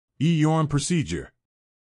EON Procedure.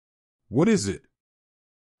 What is it?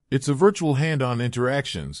 It's a virtual hand-on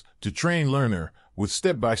interactions to train learner with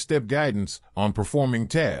step-by-step guidance on performing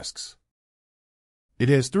tasks. It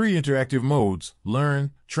has 3 interactive modes: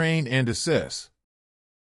 learn, train, and assess.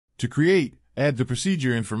 To create, add the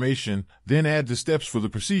procedure information, then add the steps for the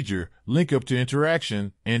procedure, link up to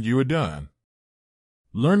interaction, and you are done.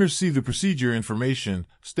 Learners see the procedure information,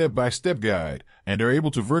 step-by-step guide, and are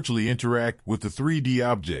able to virtually interact with the 3D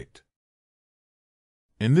object.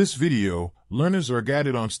 In this video, learners are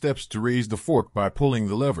guided on steps to raise the fork by pulling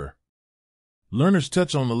the lever. Learners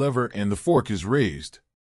touch on the lever and the fork is raised.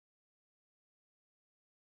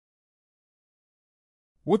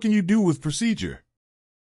 What can you do with procedure?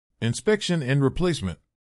 Inspection and replacement,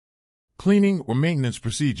 cleaning or maintenance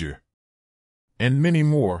procedure, and many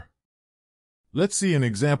more. Let's see an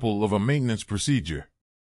example of a maintenance procedure.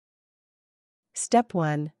 Step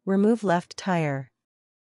 1. Remove left tire.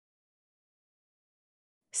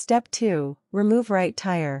 Step 2. Remove right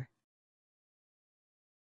tire.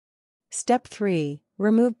 Step 3.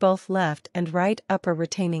 Remove both left and right upper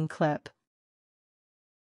retaining clip.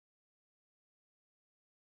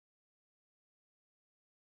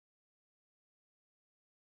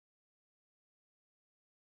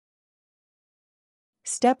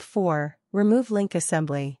 Step 4. Remove link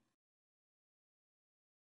assembly.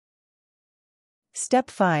 Step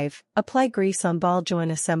 5. Apply grease on ball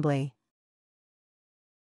joint assembly.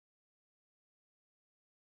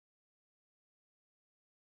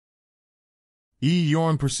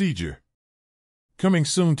 EON Procedure. Coming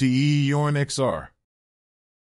soon to EON XR.